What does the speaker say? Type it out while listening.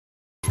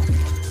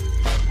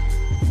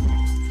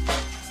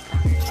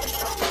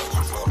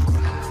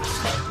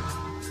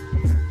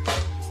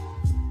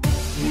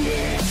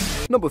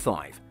Number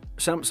 5.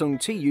 Samsung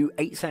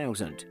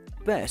TU8000,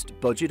 best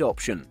budget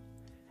option.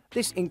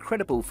 This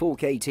incredible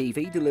 4K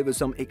TV delivers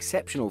some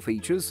exceptional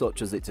features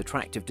such as its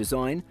attractive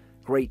design,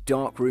 great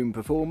darkroom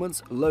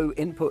performance, low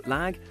input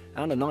lag,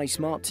 and a nice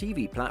smart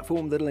TV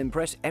platform that'll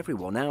impress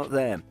everyone out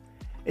there.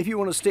 If you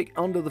want to stick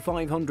under the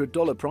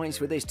 $500 price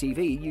for this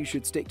TV, you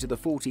should stick to the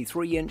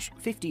 43-inch,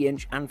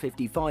 50-inch and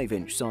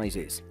 55-inch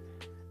sizes.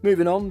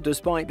 Moving on,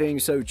 despite being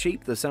so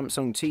cheap, the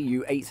Samsung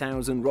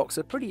TU8000 rocks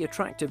a pretty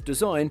attractive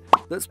design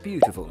that's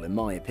beautiful in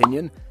my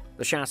opinion.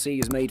 The chassis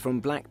is made from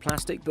black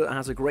plastic but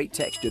has a great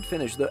textured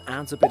finish that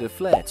adds a bit of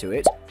flair to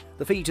it.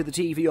 The feet of the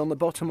TV on the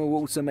bottom are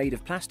also made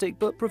of plastic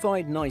but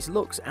provide nice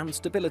looks and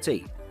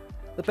stability.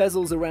 The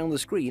bezels around the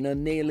screen are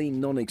nearly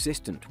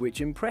non-existent, which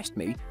impressed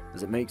me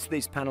as it makes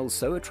this panel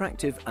so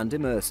attractive and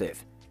immersive.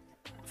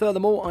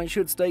 Furthermore, I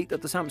should state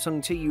that the Samsung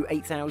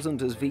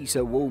TU8000 has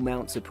VESA wall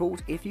mount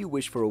support if you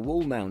wish for a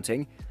wall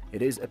mounting.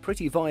 It is a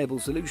pretty viable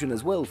solution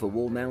as well for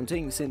wall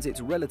mounting since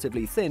it's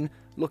relatively thin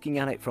looking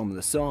at it from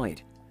the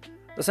side.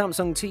 The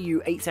Samsung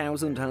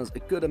TU8000 has a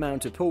good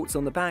amount of ports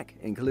on the back,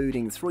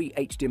 including 3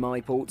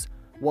 HDMI ports,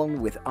 1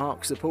 with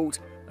ARC support,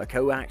 a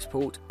coax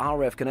port,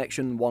 RF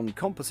connection, 1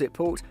 composite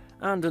port,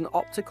 and an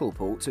optical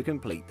port to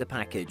complete the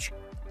package.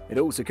 It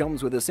also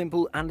comes with a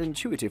simple and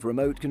intuitive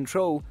remote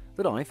control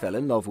that I fell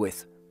in love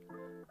with.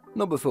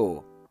 Number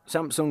 4.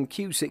 Samsung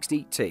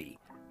Q60T,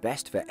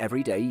 best for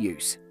everyday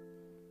use.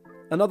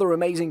 Another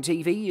amazing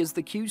TV is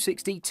the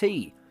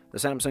Q60T. The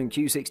Samsung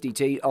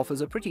Q60T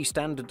offers a pretty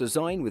standard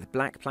design with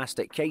black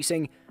plastic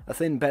casing, a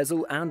thin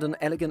bezel and an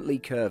elegantly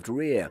curved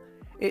rear.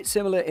 It's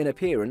similar in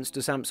appearance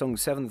to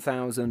Samsung's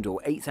 7000 or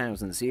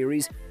 8000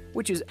 series,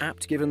 which is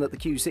apt given that the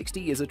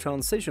Q60 is a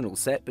transitional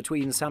set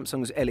between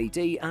Samsung's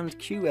LED and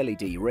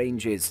QLED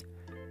ranges.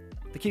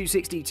 The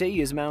Q60T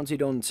is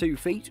mounted on 2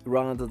 feet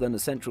rather than a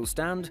central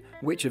stand,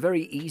 which are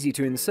very easy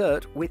to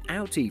insert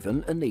without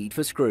even a need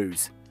for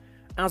screws.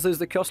 As is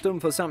the custom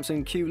for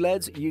Samsung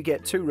QLEDs, you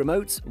get 2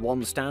 remotes,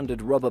 1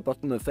 standard rubber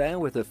button affair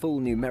with a full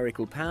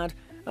numerical pad,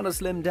 and a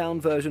slimmed down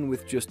version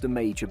with just the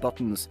major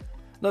buttons.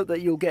 Note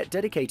that you'll get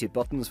dedicated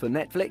buttons for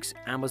Netflix,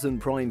 Amazon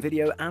Prime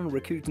Video and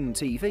Rakuten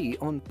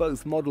TV on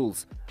both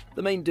models.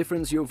 The main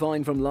difference you'll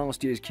find from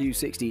last year's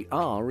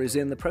Q60R is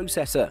in the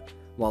processor.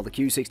 While the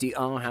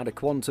Q60R had a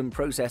Quantum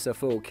Processor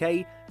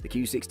 4K, the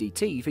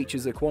Q60T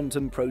features a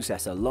Quantum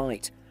Processor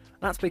Lite.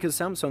 That's because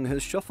Samsung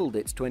has shuffled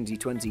its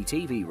 2020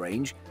 TV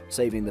range,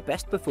 saving the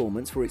best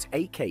performance for its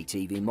 8K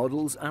TV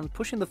models and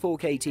pushing the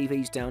 4K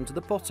TVs down to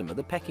the bottom of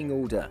the pecking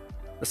order.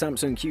 The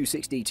Samsung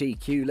Q60T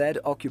QLED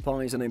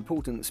occupies an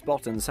important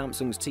spot in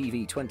Samsung's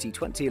TV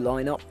 2020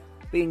 lineup,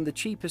 being the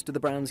cheapest of the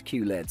brand's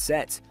QLED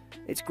sets.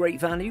 It's great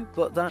value,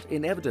 but that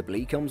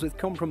inevitably comes with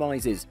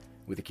compromises,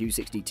 with the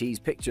Q60T's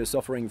picture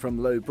suffering from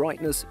low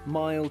brightness,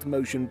 mild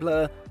motion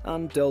blur,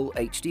 and dull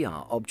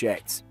HDR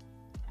objects.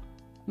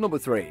 Number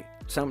 3.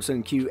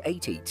 Samsung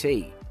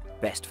Q80T,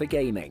 best for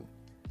gaming.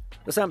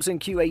 The Samsung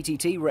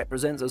Q80T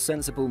represents a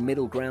sensible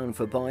middle ground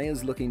for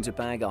buyers looking to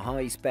bag a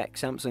high-spec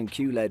Samsung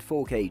QLED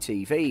 4K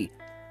TV.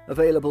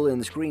 Available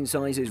in screen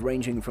sizes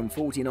ranging from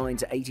 49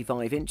 to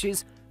 85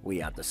 inches, we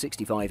have the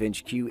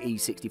 65-inch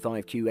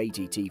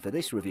QE65Q80T for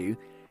this review.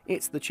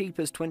 It's the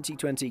cheapest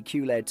 2020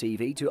 QLED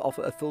TV to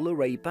offer a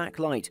full-array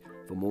backlight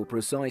for more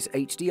precise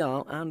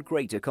HDR and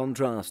greater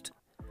contrast.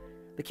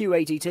 The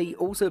Q80T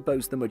also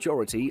boasts the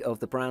majority of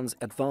the brand's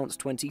advanced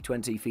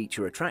 2020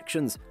 feature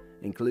attractions,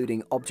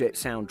 including object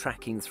sound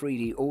tracking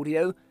 3D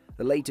audio,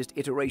 the latest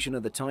iteration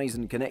of the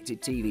Tizen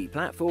connected TV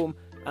platform,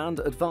 and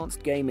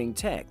advanced gaming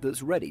tech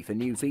that's ready for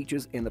new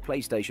features in the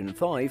PlayStation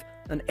 5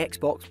 and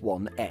Xbox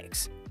One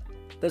X.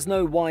 There's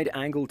no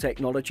wide-angle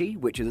technology,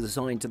 which is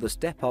assigned to the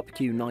step-up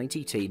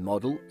Q90T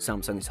model,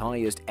 Samsung's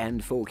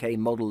highest-end 4K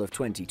model of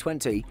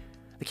 2020.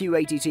 The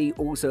Q80T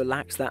also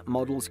lacks that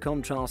model's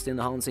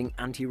contrast-enhancing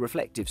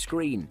anti-reflective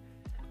screen.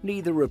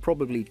 Neither are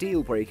probably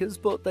deal-breakers,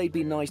 but they'd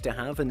be nice to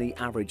have in the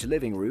average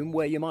living room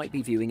where you might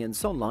be viewing in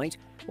sunlight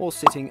or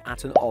sitting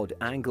at an odd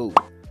angle.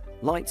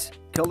 Lights,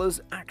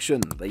 colors,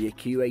 action. The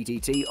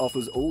Q80T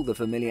offers all the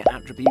familiar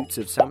attributes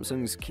of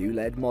Samsung's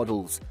QLED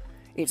models.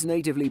 It's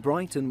natively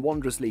bright and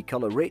wondrously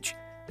color-rich.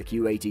 The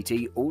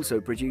Q80T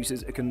also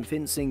produces a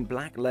convincing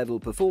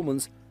black-level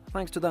performance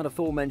thanks to that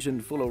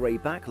aforementioned full-array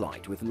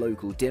backlight with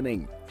local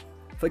dimming.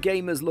 For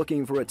gamers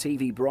looking for a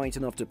TV bright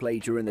enough to play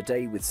during the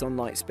day with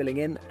sunlight spilling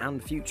in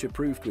and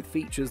future-proofed with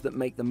features that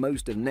make the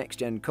most of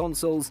next-gen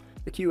consoles,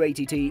 the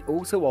Q80T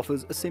also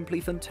offers a simply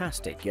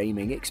fantastic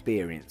gaming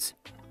experience.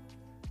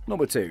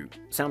 Number 2.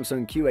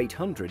 Samsung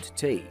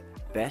Q800T,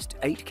 best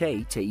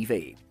 8K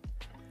TV.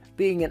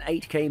 Being an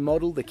 8K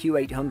model, the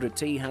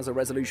Q800T has a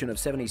resolution of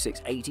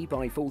 7680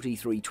 by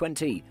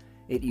 4320.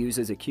 It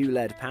uses a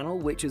QLED panel,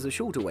 which is a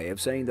shorter way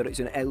of saying that it's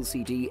an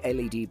LCD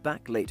LED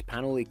backlit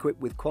panel equipped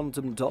with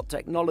quantum dot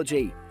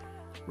technology.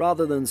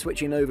 Rather than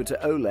switching over to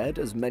OLED,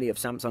 as many of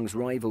Samsung's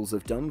rivals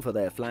have done for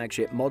their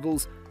flagship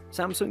models,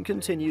 Samsung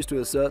continues to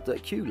assert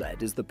that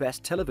QLED is the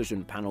best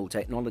television panel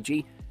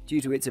technology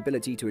due to its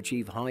ability to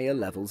achieve higher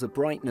levels of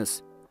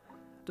brightness.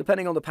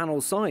 Depending on the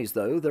panel size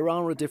though, there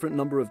are a different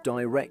number of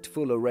direct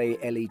full-array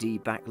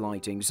LED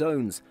backlighting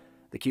zones.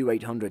 The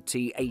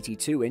Q800T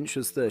 82-inch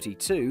has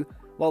 32,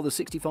 while the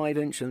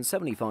 65-inch and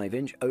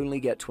 75-inch only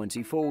get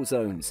 24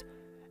 zones.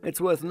 It's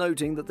worth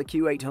noting that the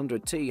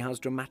Q800T has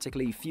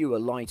dramatically fewer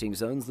lighting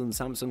zones than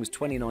Samsung's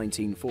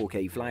 2019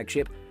 4K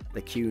flagship,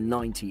 the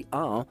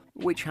Q90R,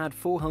 which had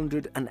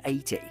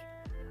 480.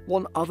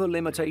 One other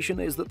limitation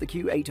is that the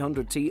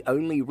Q800T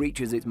only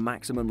reaches its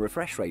maximum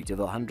refresh rate of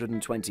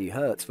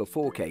 120Hz for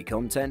 4K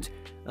content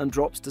and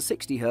drops to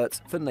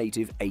 60Hz for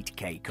native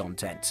 8K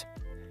content.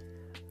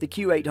 The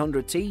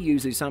Q800T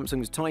uses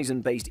Samsung's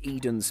Tizen-based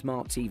Eden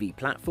Smart TV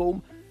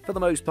platform. For the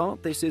most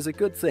part, this is a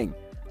good thing.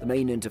 The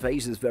main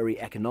interface is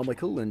very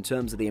economical in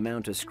terms of the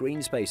amount of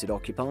screen space it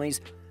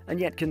occupies, and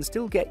yet can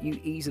still get you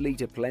easily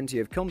to plenty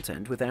of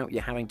content without you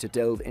having to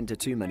delve into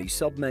too many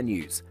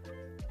sub-menus.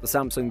 The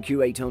Samsung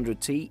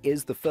Q800T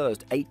is the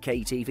first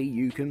 8K TV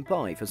you can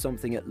buy for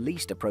something at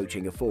least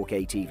approaching a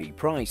 4K TV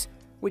price,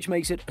 which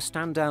makes it a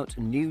standout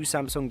new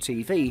Samsung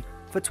TV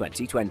for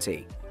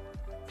 2020.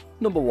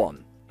 Number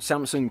 1.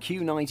 Samsung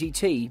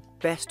Q90T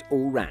Best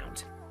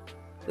All-Round.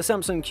 The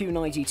Samsung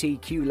Q90T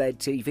QLED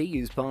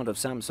TV is part of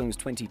Samsung's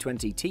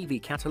 2020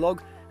 TV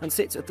catalogue and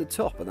sits at the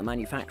top of the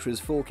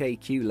manufacturer's 4K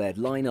QLED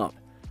lineup.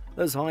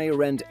 There's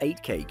higher-end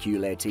 8K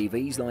QLED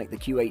TVs like the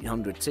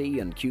Q800T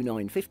and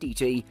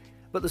Q950T,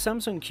 but the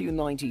Samsung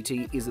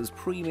Q90T is as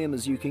premium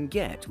as you can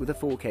get with a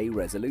 4K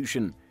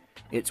resolution.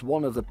 It's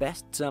one of the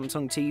best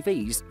Samsung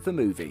TVs for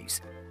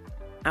movies.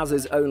 As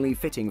is only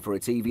fitting for a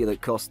TV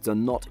that costs a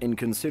not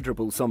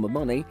inconsiderable sum of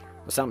money,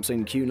 the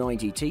Samsung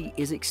Q90T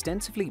is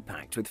extensively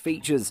packed with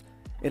features.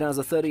 It has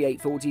a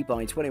 3840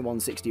 by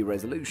 2160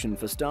 resolution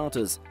for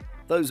starters.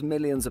 Those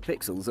millions of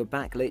pixels are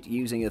backlit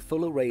using a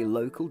full-array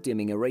local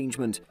dimming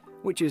arrangement,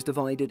 which is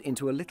divided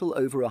into a little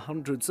over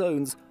 100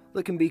 zones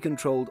that can be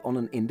controlled on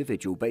an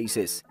individual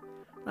basis.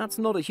 That's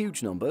not a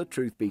huge number,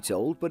 truth be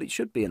told, but it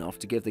should be enough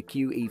to give the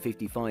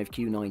QE55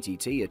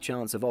 Q90T a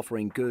chance of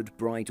offering good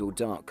bright or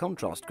dark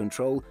contrast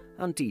control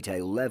and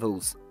detail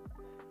levels.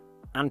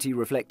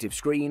 Anti-reflective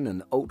screen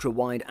and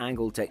ultra-wide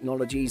angle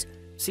technologies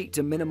seek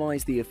to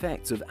minimize the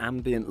effects of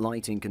ambient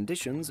lighting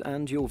conditions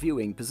and your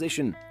viewing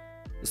position.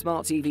 The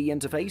Smart TV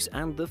interface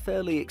and the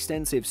fairly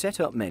extensive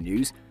setup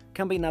menus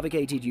can be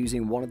navigated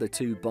using one of the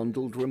two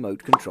bundled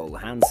remote control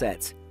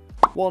handsets.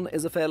 One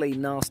is a fairly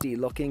nasty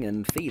looking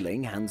and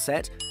feeling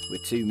handset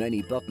with too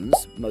many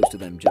buttons, most of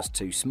them just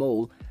too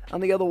small,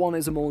 and the other one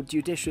is a more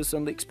judicious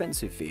and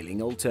expensive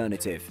feeling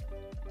alternative.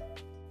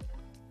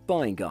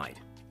 Buying guide.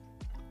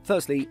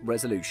 Firstly,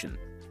 resolution.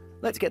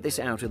 Let's get this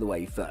out of the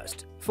way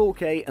first.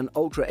 4K and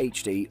Ultra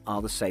HD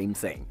are the same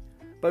thing.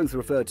 Both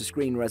refer to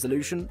screen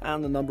resolution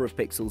and the number of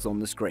pixels on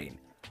the screen.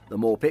 The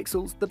more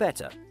pixels, the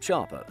better,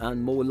 sharper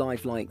and more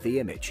lifelike the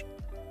image.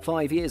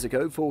 5 years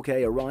ago,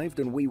 4K arrived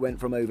and we went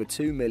from over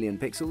 2 million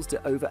pixels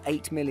to over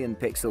 8 million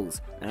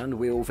pixels, and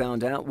we all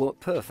found out what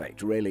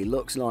perfect really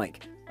looks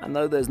like. And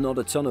though there's not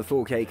a ton of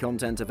 4K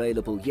content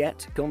available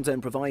yet,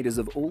 content providers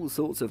of all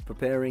sorts are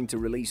preparing to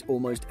release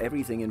almost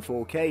everything in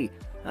 4K,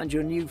 and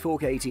your new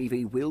 4K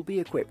TV will be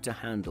equipped to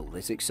handle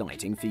this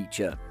exciting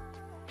feature.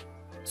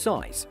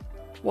 Size.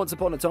 Once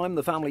upon a time,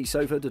 the family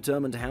sofa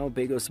determined how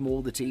big or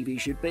small the TV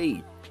should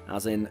be,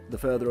 as in, the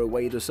further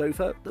away the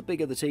sofa, the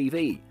bigger the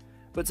TV.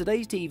 But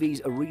today's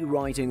TVs are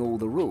rewriting all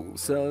the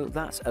rules, so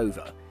that's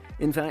over.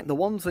 In fact, the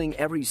one thing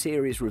every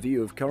serious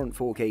review of current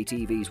 4K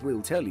TVs will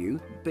tell you,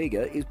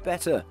 bigger is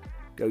better.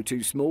 Go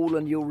too small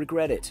and you'll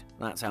regret it.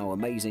 That's how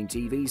amazing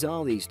TVs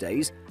are these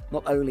days,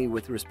 not only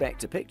with respect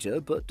to picture,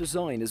 but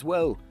design as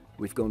well.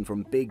 We've gone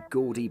from big,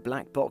 gaudy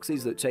black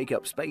boxes that take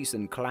up space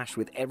and clash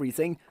with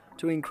everything,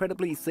 to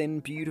incredibly thin,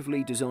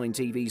 beautifully designed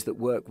TVs that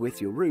work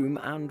with your room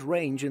and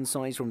range in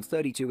size from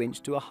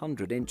 32-inch to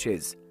 100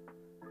 inches.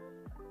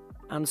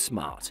 And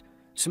smart.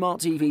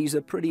 Smart TVs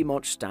are pretty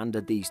much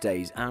standard these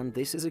days, and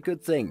this is a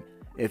good thing.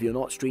 If you're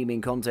not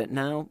streaming content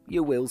now,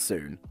 you will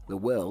soon. The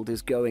world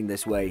is going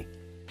this way.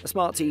 A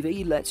smart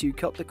TV lets you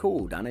cut the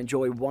cord and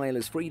enjoy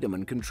wireless freedom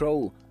and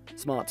control.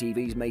 Smart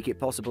TVs make it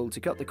possible to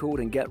cut the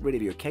cord and get rid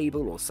of your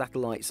cable or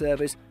satellite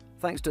service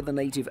thanks to the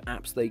native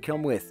apps they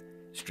come with.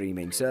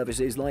 Streaming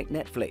services like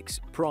Netflix,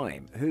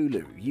 Prime,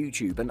 Hulu,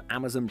 YouTube and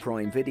Amazon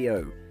Prime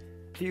Video.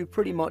 View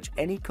pretty much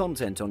any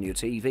content on your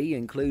TV,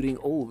 including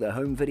all the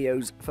home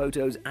videos,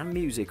 photos and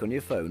music on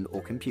your phone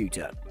or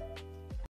computer.